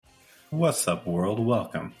What's up, world?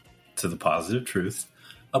 Welcome to The Positive Truth,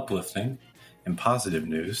 uplifting and positive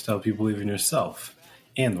news to help you believe in yourself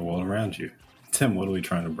and the world around you. Tim, what are we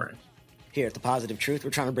trying to bring? Here at The Positive Truth,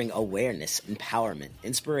 we're trying to bring awareness, empowerment,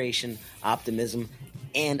 inspiration, optimism,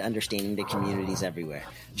 and understanding to communities everywhere.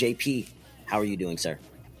 JP, how are you doing, sir?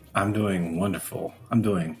 I'm doing wonderful. I'm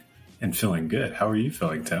doing and feeling good. How are you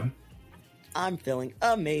feeling, Tim? I'm feeling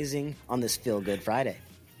amazing on this Feel Good Friday.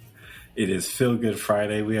 It is Feel Good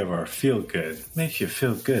Friday. We have our Feel Good, makes you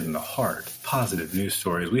feel good in the heart, positive news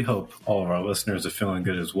stories. We hope all of our listeners are feeling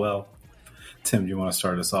good as well. Tim, do you want to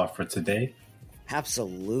start us off for today?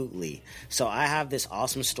 Absolutely. So I have this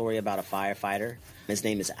awesome story about a firefighter. His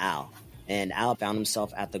name is Al. And Al found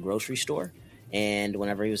himself at the grocery store. And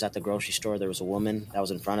whenever he was at the grocery store, there was a woman that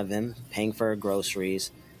was in front of him paying for her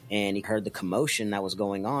groceries. And he heard the commotion that was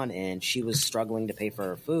going on, and she was struggling to pay for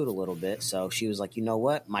her food a little bit. So she was like, you know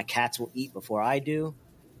what? My cats will eat before I do,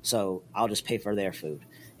 so I'll just pay for their food.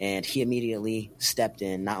 And he immediately stepped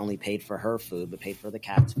in, not only paid for her food, but paid for the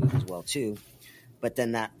cat's food as well, too. But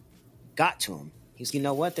then that got to him. He's, you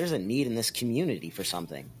know what? There's a need in this community for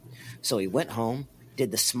something. So he went home,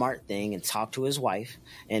 did the smart thing, and talked to his wife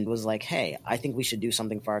and was like, hey, I think we should do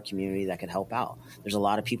something for our community that could help out. There's a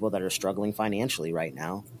lot of people that are struggling financially right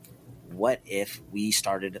now. What if we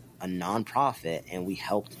started a nonprofit and we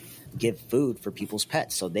helped give food for people's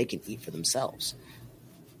pets so they can eat for themselves?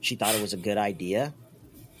 She thought it was a good idea.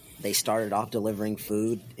 They started off delivering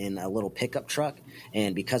food in a little pickup truck,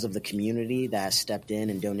 and because of the community that stepped in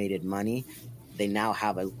and donated money, they now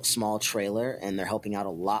have a small trailer, and they're helping out a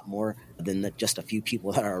lot more than just a few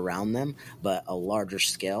people that are around them, but a larger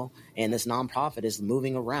scale. And this nonprofit is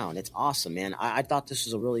moving around. It's awesome, man. I thought this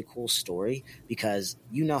was a really cool story because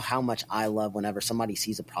you know how much I love whenever somebody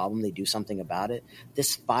sees a problem, they do something about it.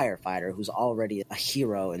 This firefighter, who's already a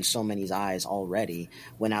hero in so many's eyes already,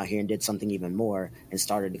 went out here and did something even more and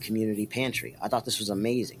started a community pantry. I thought this was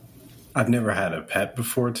amazing. I've never had a pet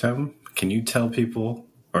before, Tim. Can you tell people,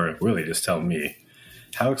 or really just tell me,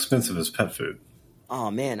 how expensive is pet food? Oh,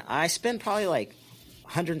 man, I spend probably like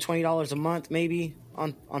 $120 a month maybe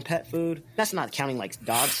on pet food. That's not counting like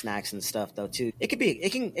dog snacks and stuff, though, too. It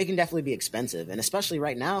can definitely be expensive. And especially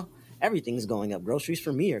right now, everything's going up. Groceries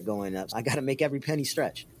for me are going up. I got to make every penny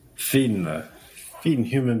stretch. Feeding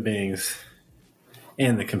human beings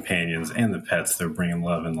and the companions and the pets, they're bringing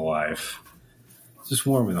love into life. It's just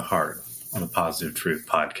warming the heart on the Positive Truth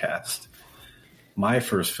podcast. My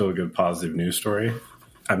first Feel Good Positive news story,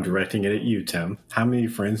 I'm directing it at you, Tim. How many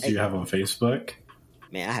friends do you have on Facebook?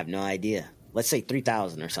 Man, I have no idea. Let's say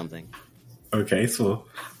 3,000 or something. Okay, so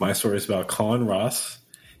my story is about Colin Ross.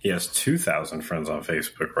 He has 2,000 friends on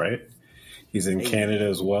Facebook, right? He's in Canada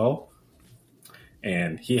as well.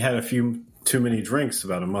 And he had a few too many drinks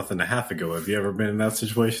about a month and a half ago. Have you ever been in that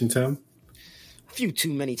situation, Tim? A few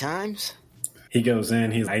too many times. He goes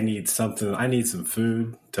in, I need some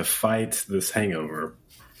food to fight this hangover.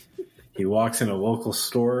 He walks in a local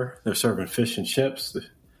store, they're serving fish and chips.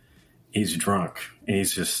 He's drunk, and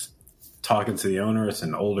he's just talking to the owner. It's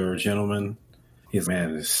an older gentleman. He's,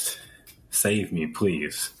 man, just save me,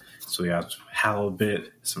 please. So he has halibut,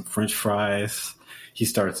 some French fries. He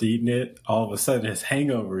starts eating it. All of a sudden, his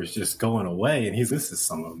hangover is just going away, and this is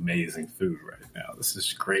some amazing food right now. This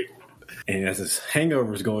is great. And as his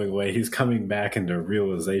hangover is going away, he's coming back into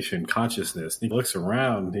realization, consciousness. He looks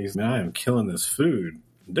around, and man, I am killing this food.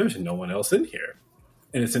 There's no one else in here.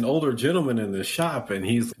 And it's an older gentleman in the shop, and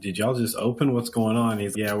he's, did y'all just open? What's going on?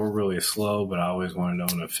 He's, yeah, we're really slow, but I always wanted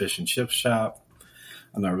to own a fish and chip shop.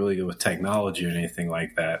 I'm not really good with technology or anything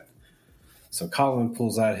like that. So Colin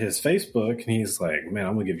pulls out his Facebook, and he's like, man,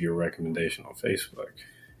 I'm going to give you a recommendation on Facebook.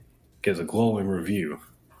 Gives a glowing review.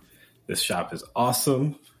 This shop is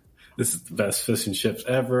awesome. This is the best fish and chips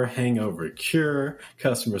ever. Hangover cure.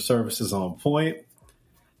 Customer service is on point.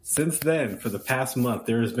 Since then, for the past month,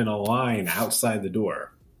 there has been a line outside the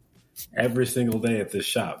door every single day at this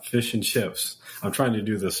shop. Fish and chips. I'm trying to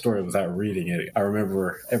do this story without reading it. I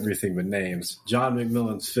remember everything but names. John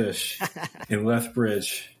McMillan's Fish in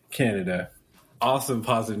Lethbridge, Canada. Awesome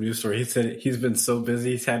positive news story. He said he's been so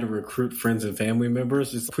busy, he's had to recruit friends and family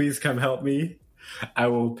members. Just please come help me. I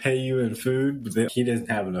will pay you in food. But he didn't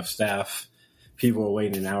have enough staff. People were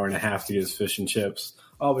waiting an hour and a half to get his fish and chips.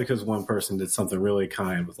 All because one person did something really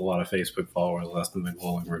kind with a lot of Facebook followers, left them a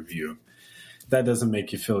glowing review. If that doesn't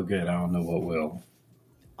make you feel good, I don't know what will.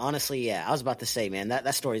 Honestly, yeah, I was about to say, man,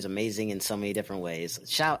 that story is amazing in so many different ways.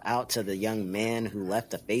 Shout out to the young man who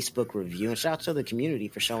left a Facebook review, and shout out to the community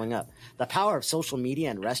for showing up. The power of social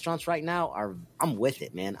media and restaurants right now I'm with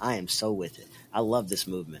it, man. I am so with it. I love this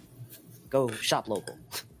movement. Go shop local.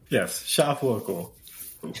 Yes, shop local.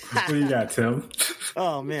 What do you got, Tim?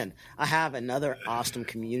 Oh man, I have another Austin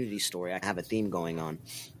community story. I have a theme going on.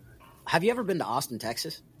 Have you ever been to Austin,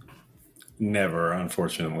 Texas? Never,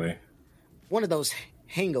 unfortunately. One of those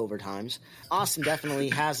hangover times. Austin definitely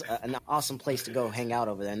has an awesome place to go hang out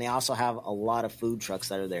over there. And they also have a lot of food trucks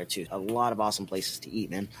that are there too. A lot of awesome places to eat,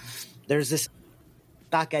 man. There's this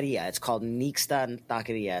taqueria. It's called Nixta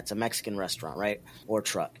Taqueria. It's a Mexican restaurant, right? Or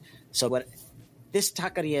truck. So this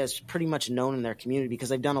taqueria is pretty much known in their community because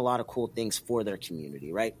they've done a lot of cool things for their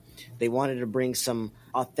community, right? They wanted to bring some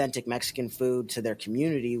authentic Mexican food to their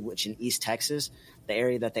community, which in East Texas, the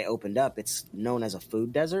area that they opened up, it's known as a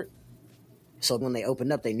food desert. So when they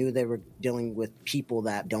opened up, they knew they were dealing with people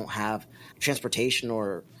that don't have transportation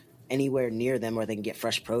or anywhere near them where they can get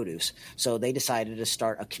fresh produce. So they decided to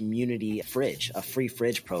start a community fridge, a free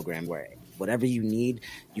fridge program where whatever you need,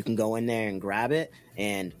 you can go in there and grab it.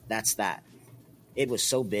 And that's that. It was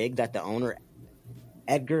so big that the owner,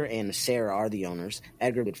 Edgar and Sarah are the owners.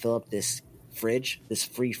 Edgar would fill up this fridge, this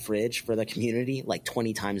free fridge for the community like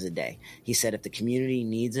 20 times a day. He said, if the community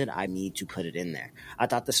needs it, I need to put it in there. I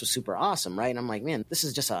thought this was super awesome, right? And I'm like, man, this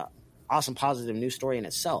is just a awesome, positive news story in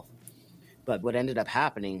itself. But what ended up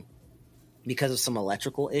happening, because of some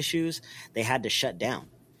electrical issues, they had to shut down.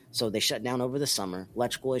 So they shut down over the summer.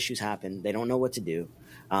 Electrical issues happened. They don't know what to do.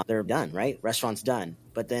 They're done, right? Restaurant's done.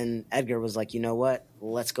 But then Edgar was like, you know what?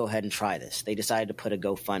 Let's go ahead and try this. They decided to put a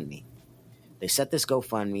GoFundMe. They set this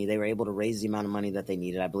GoFundMe. They were able to raise the amount of money that they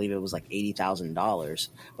needed. I believe it was like $80,000.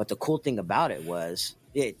 But the cool thing about it was,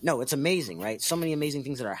 it's amazing, right? So many amazing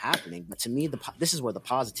things that are happening. But to me, this is where the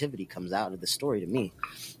positivity comes out of the story to me.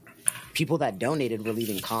 People that donated were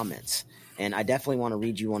leaving comments. And I definitely want to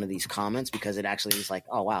read you one of these comments because it actually was like,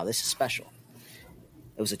 oh, wow, this is special.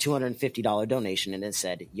 It was a $250 donation, and it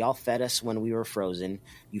said, y'all fed us when we were frozen.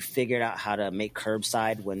 You figured out how to make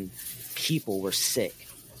curbside when people were sick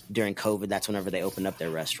during COVID. That's whenever they opened up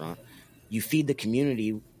their restaurant. You feed the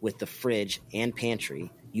community with the fridge and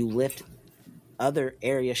pantry. You lift other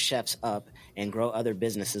area chefs up and grow other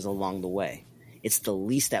businesses along the way. It's the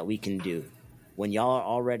least that we can do when y'all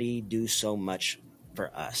already do so much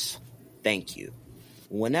for us. Thank you.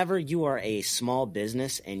 Whenever you are a small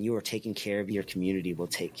business and you are taking care of your community, will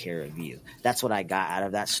take care of you. That's what I got out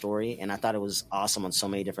of that story. And I thought it was awesome on so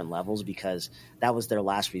many different levels because that was their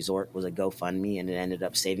last resort, was a GoFundMe, and it ended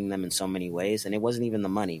up saving them in so many ways. And it wasn't even the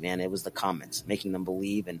money, man. It was the comments, making them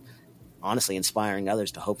believe and honestly inspiring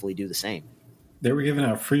others to hopefully do the same. They were giving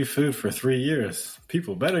out free food for 3 years.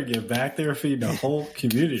 People better give back. They were feeding the whole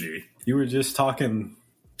community. You were just talking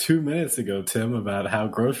 2 minutes ago, Tim, about how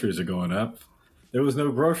groceries are going up. There was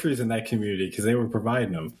no groceries in that community because they were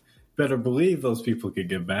providing them. Better believe those people could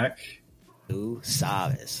give back. Tú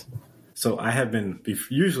sabes. So I have been,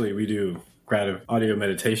 usually we do gratitude audio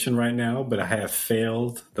meditation right now, but I have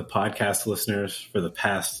failed the podcast listeners for the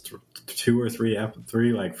past 2 or 3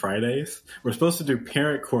 like Fridays. We're supposed to do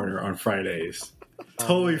Parent Corner on Fridays.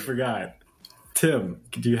 Totally forgot. Tim,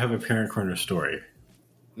 do you have a Parent Corner story?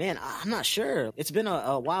 Man, I'm not sure. It's been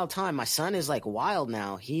a wild time. My son is like wild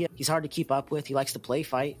now. He's hard to keep up with. He likes to play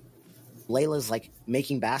fight. Layla's like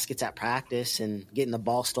making baskets at practice and getting the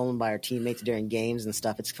ball stolen by her teammates during games and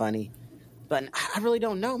stuff. It's funny. But I really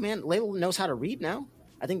don't know, man. Layla knows how to read now.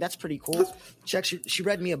 I think that's pretty cool. She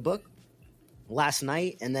read me a book last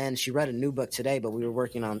night, and then she read a new book today, but we were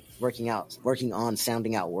working on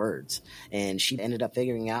sounding out words. And she ended up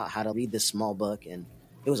figuring out how to read this small book, and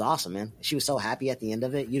it was awesome, man. She was so happy at the end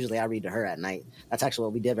of it. Usually I read to her at night. That's actually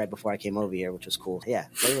what we did right before I came over here, which was cool. Yeah,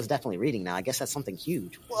 Layla's definitely reading now. I guess that's something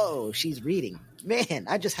huge. Whoa, she's reading. Man,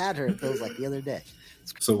 I just had her, it feels like, the other day.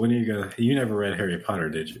 So when you never read Harry Potter,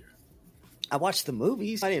 did you? I watched the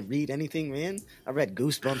movies. I didn't read anything, man. I read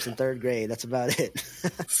Goosebumps in 3rd grade. That's about it.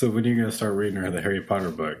 So when are you going to start reading her the Harry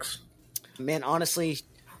Potter books? Man, honestly,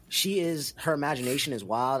 her imagination is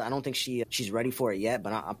wild. I don't think she's ready for it yet,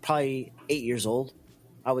 but I'm probably 8 years old.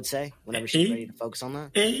 I would say, whenever she's ready to focus on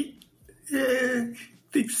that. 8? I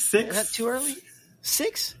think 6. Is that too early?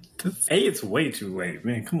 6? 8's way too late,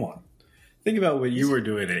 man. Come on. Think about what you were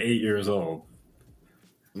doing at 8 years old.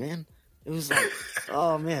 Man, it was like,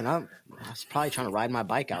 oh, man, I was probably trying to ride my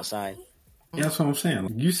bike outside. Yeah, that's what I'm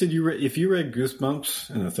saying. You said if you read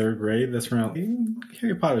Goosebumps in the 3rd grade, that's around,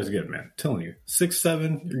 Harry Potter's good, man. I'm telling you. 6,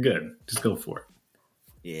 7, you're good. Just go for it.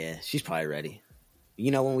 Yeah, she's probably ready. You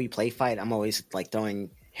know, when we play fight, I'm always like throwing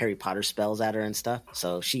Harry Potter spells at her and stuff.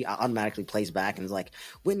 So she automatically plays back and is like,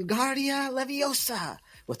 Wingardia Leviosa,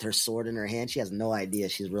 with her sword in her hand. She has no idea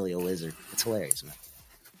she's really a wizard. It's hilarious, man.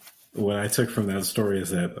 What I took from that story is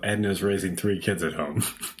that Edna's raising 3 kids at home.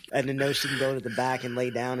 Edna knows she can go to the back and lay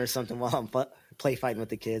down or something while I'm play fighting with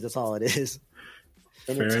the kids. That's all it is.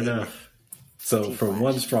 Fair enough. So from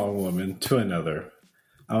one strong woman to another,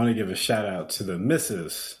 I want to give a shout out to the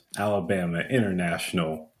Mrs. Alabama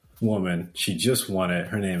International woman. She just won it.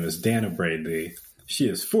 Her name is Dana Bradley. She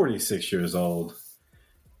is 46 years old.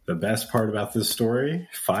 The best part about this story,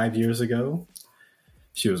 5 years ago,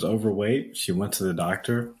 she was overweight. She went to the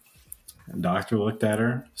doctor. The doctor looked at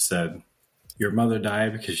her, said, your mother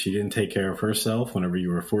died because she didn't take care of herself whenever you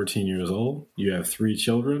were 14 years old. You have 3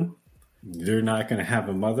 children. You're not going to have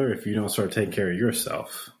a mother if you don't start taking care of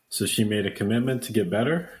yourself. So she made a commitment to get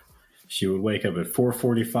better. She would wake up at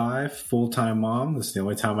 4:45, full-time mom. This is the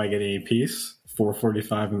only time I get any peace.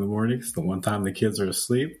 4:45 in the morning. It's the one time the kids are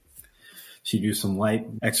asleep. She'd do some light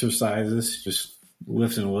exercises, just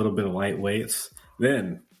lifting a little bit of light weights.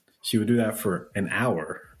 Then she would do that for an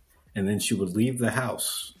hour, and then she would leave the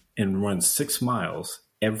house and run 6 miles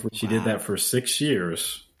every. She did that for 6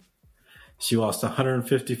 years. She lost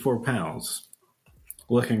 154 pounds,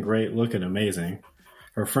 looking great, looking amazing.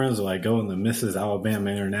 Her friends are like, going to Mrs. Alabama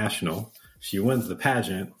International. She wins the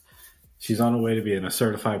pageant. She's on her way to being a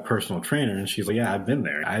certified personal trainer, and she's like, yeah, I've been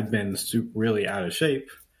there. I've been really out of shape.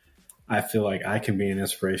 I feel like I can be an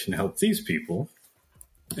inspiration to help these people.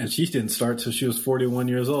 And she didn't start till she was 41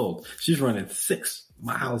 years old. She's running 6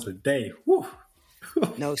 miles a day. Woo.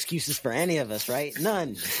 No excuses for any of us, right?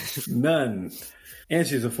 None. None. And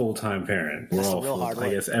she's a full-time parent. We're all real hard work.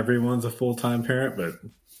 I guess everyone's a full-time parent, but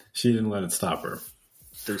she didn't let it stop her.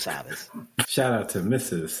 Through Sabbath. Shout out to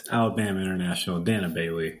Mrs. Alabama International, Dana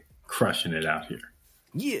Bailey, crushing it out here.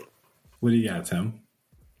 Yeah. What do you got, Tim?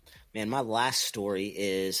 Man, my last story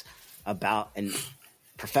is about a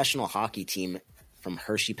professional hockey team from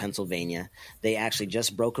Hershey, Pennsylvania. They actually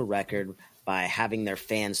just broke a record by having their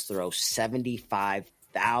fans throw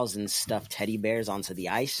 75,000 stuffed teddy bears onto the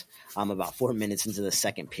ice about 4 minutes into the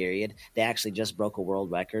second period. They actually just broke a world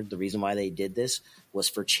record. The reason why they did this was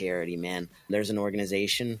for charity, man. There's an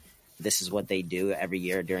organization. This is what they do every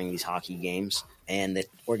year during these hockey games. And the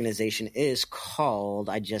organization is called,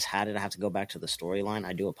 I just had it. I have to go back to the storyline.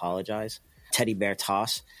 I do apologize. Teddy Bear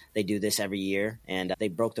Toss. They do this every year, and they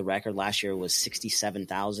broke the record. Last year was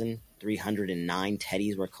 67,309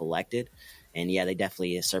 teddies were collected. And yeah, they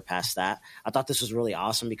definitely surpassed that. I thought this was really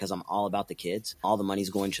awesome because I'm all about the kids. All the money's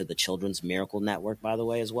going to the Children's Miracle Network, by the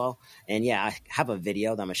way, as well. And yeah, I have a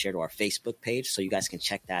video that I'm going to share to our Facebook page, so you guys can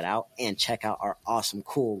check that out and check out our awesome,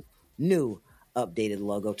 cool, new, updated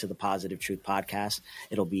logo to the Positive Truth Podcast.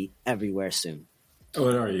 It'll be everywhere soon. Oh,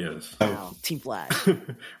 it already is. Wow, Team Flash.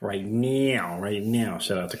 Right now.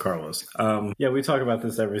 Shout out to Carlos. Yeah, we talk about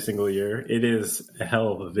this every single year. It is a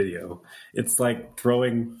hell of a video. It's like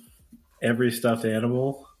throwing every stuffed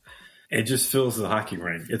animal. It just fills the hockey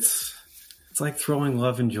rink. It's like throwing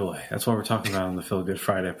love and joy. That's what we're talking about on the Feel Good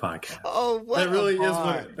Friday podcast. Oh, what that really is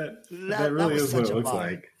what that really is what it looks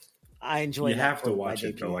like. I enjoy. You have to watch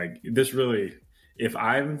it though. Like this really. If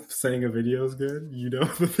I'm saying a video is good, you know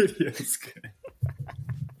the video is good.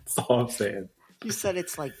 That's all I'm saying. You said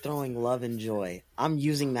it's like throwing love and joy. I'm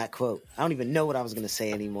using that quote. I don't even know what I was going to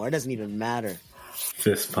say anymore. It doesn't even matter.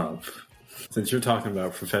 Fist pump. Since you're talking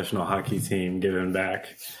about professional hockey team giving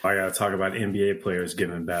back, I got to talk about NBA players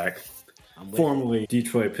giving back. Formerly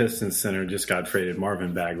Detroit Pistons center just got traded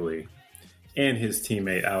Marvin Bagley and his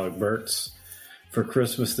teammate Alec Burks. For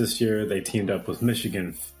Christmas this year, they teamed up with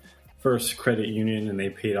Michigan First Credit Union, and they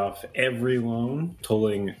paid off every loan,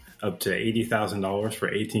 totaling up to $80,000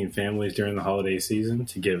 for 18 families during the holiday season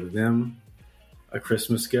to give them a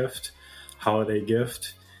Christmas gift, holiday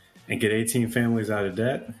gift, and get 18 families out of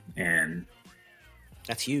debt. And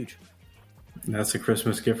that's huge. That's a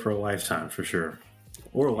Christmas gift for a lifetime, for sure.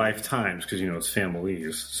 Or lifetimes, because, it's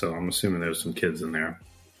families. So I'm assuming there's some kids in there.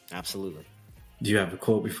 Absolutely. Do you have a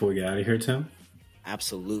quote before we get out of here, Tim?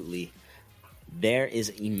 Absolutely. There is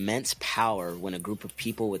immense power when a group of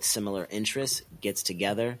people with similar interests gets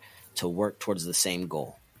together to work towards the same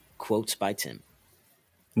goal. Quotes by Tim.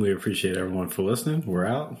 We appreciate everyone for listening. We're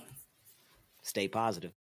out. Stay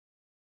positive.